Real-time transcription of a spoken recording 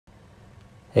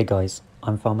Hey guys,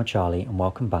 I'm Farmer Charlie and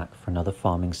welcome back for another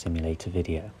farming simulator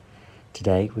video.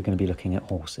 Today we're going to be looking at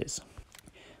horses,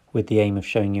 with the aim of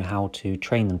showing you how to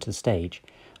train them to the stage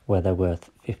where they're worth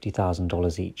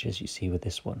 $50,000 each, as you see with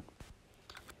this one.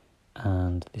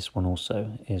 And this one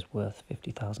also is worth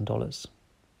 $50,000.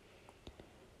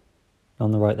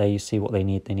 On the right there you see what they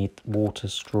need. They need water,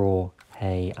 straw,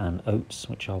 hay and oats,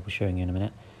 which I'll be showing you in a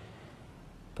minute.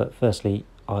 But firstly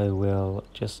I will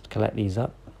just collect these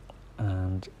up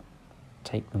and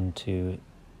take them to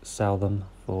sell them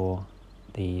for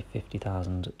the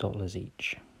 $50,000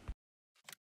 each.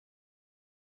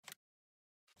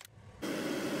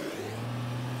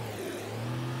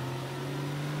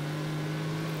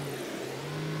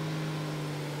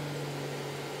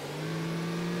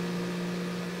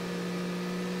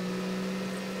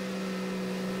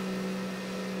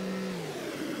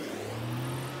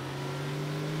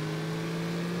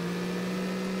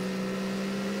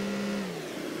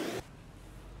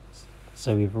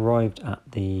 So we've arrived at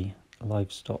the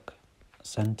livestock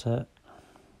centre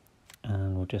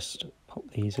and we'll just pop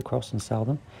these across and sell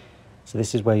them. So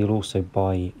this is where you'll also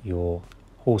buy your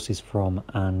horses from,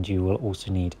 and you will also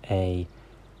need a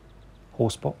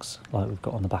horse box like we've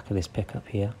got on the back of this pickup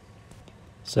here.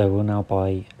 So we'll now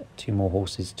buy 2 more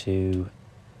horses to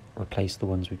replace the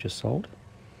ones we've just sold.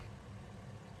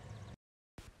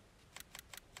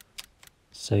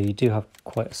 So you do have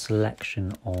quite a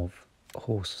selection of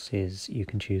horses you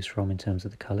can choose from in terms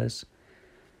of the colours.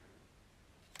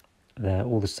 They're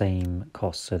all the same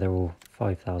cost, so they're all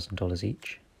 $5,000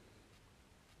 each.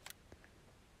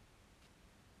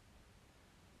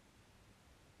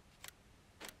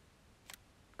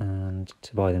 And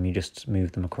to buy them you just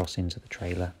move them across into the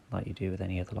trailer like you do with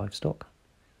any other livestock.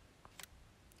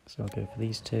 So I'll go for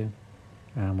these 2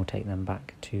 and we'll take them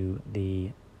back to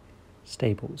the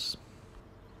stables.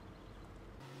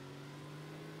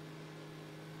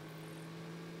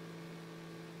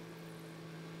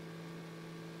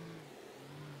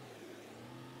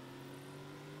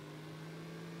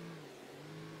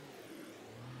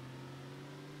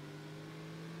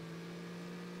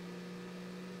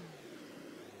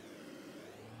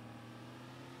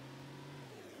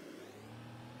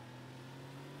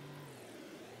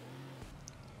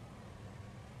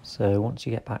 So once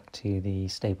you get back to the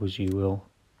stables you will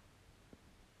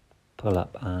pull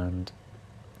up and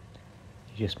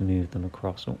you just move them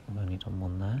across. Oh, I've only done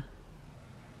one there.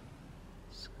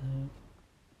 So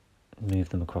move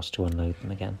them across to unload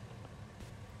them again.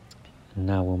 And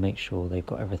now we'll make sure they've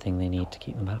got everything they need to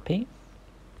keep them happy.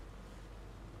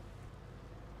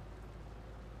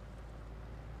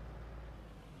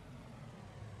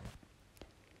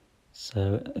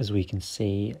 So as we can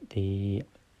see, the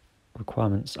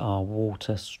requirements are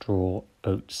water, straw,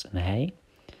 oats and hay.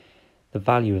 The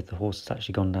value of the horse has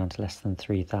actually gone down to less than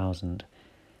 3,000.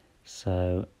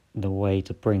 So the way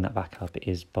to bring that back up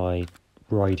is by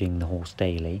riding the horse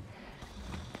daily,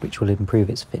 which will improve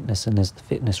its fitness, and as the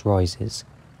fitness rises,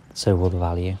 so will the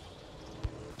value.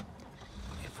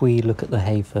 If we look at the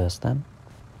hay first then,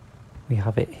 we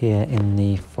have it here in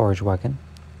the forage wagon.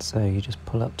 So you just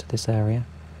pull up to this area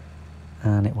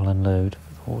and it will unload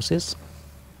the horses.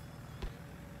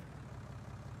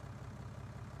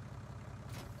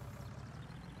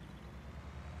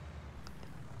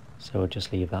 So we'll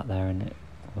just leave that there and it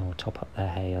will top up their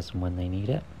hay as and when they need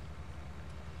it.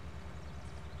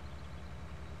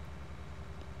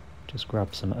 Just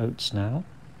grab some oats now.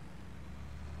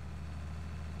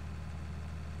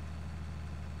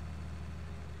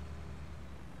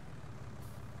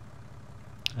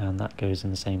 And that goes in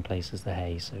the same place as the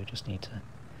hay, so we just need to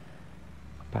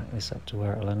back this up to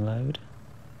where it'll unload.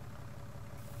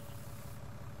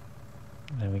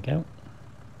 There we go.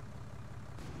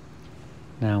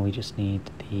 Now we just need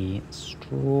the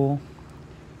straw,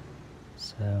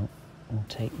 so we'll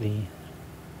take the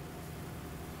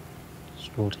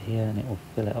straw to here and it will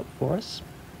fill it up for us.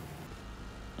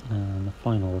 And the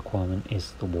final requirement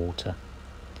is the water,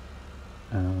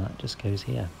 and that just goes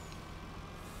here.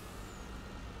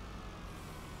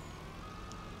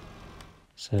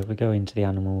 So if we go into the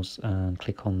animals and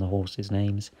click on the horses'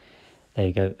 names, there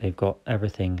you go, they've got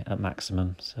everything at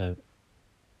maximum, so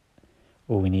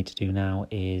all we need to do now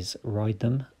is ride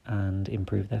them and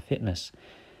improve their fitness.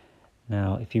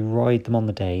 Now, if you ride them on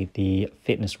the day, the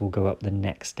fitness will go up the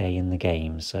next day in the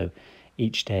game. So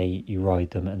each day you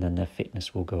ride them and then their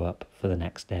fitness will go up for the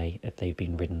next day if they've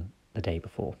been ridden the day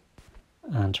before.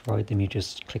 And to ride them, you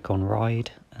just click on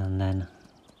ride and then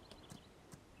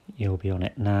you'll be on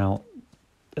it. Now,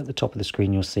 at the top of the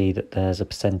screen, you'll see that there's a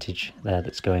percentage there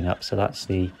that's going up. So that's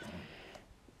the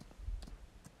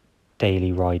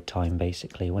daily ride time.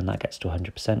 Basically, when that gets to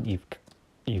 100%,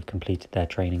 you've completed their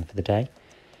training for the day.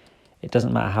 It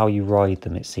doesn't matter how you ride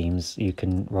them, it seems. You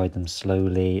can ride them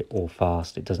slowly or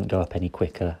fast. It doesn't go up any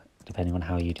quicker depending on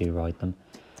how you do ride them.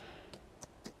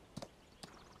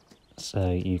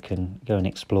 So you can go and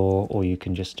explore, or you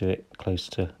can just do it close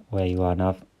to where you are.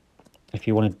 Now, if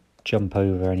you want to jump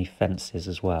over any fences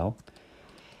as well,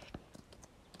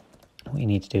 what you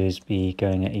need to do is be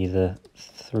going at either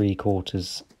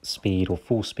 3/4 speed or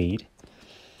full speed,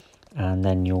 and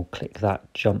then you'll click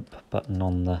that jump button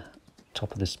on the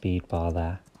top of the speed bar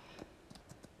there.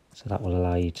 So that will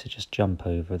allow you to just jump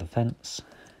over the fence.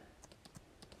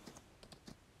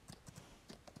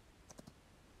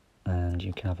 And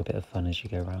you can have a bit of fun as you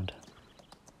go around.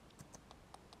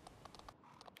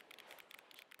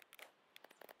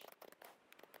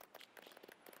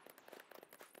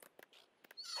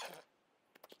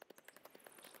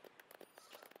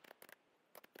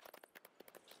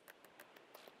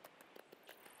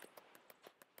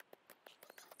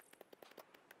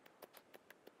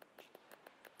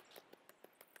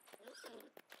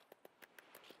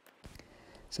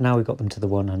 So now we've got them to the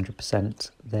 100%,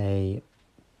 they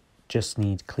just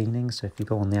need cleaning. So if you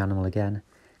go on the animal again,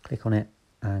 click on it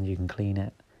and you can clean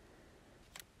it,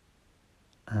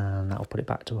 and that'll put it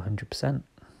back to 100%.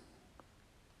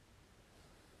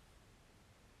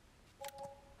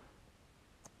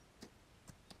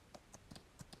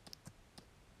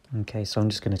 Okay, so I'm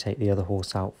just going to take the other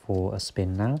horse out for a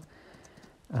spin now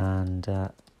and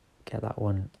get that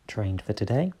one trained for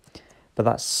today. But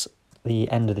that's the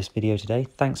end of this video today.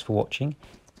 Thanks for watching,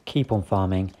 keep on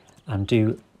farming, and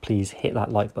do please hit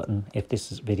that like button if this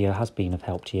video has been of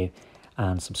help to you,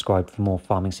 and subscribe for more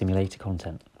Farming Simulator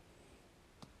content.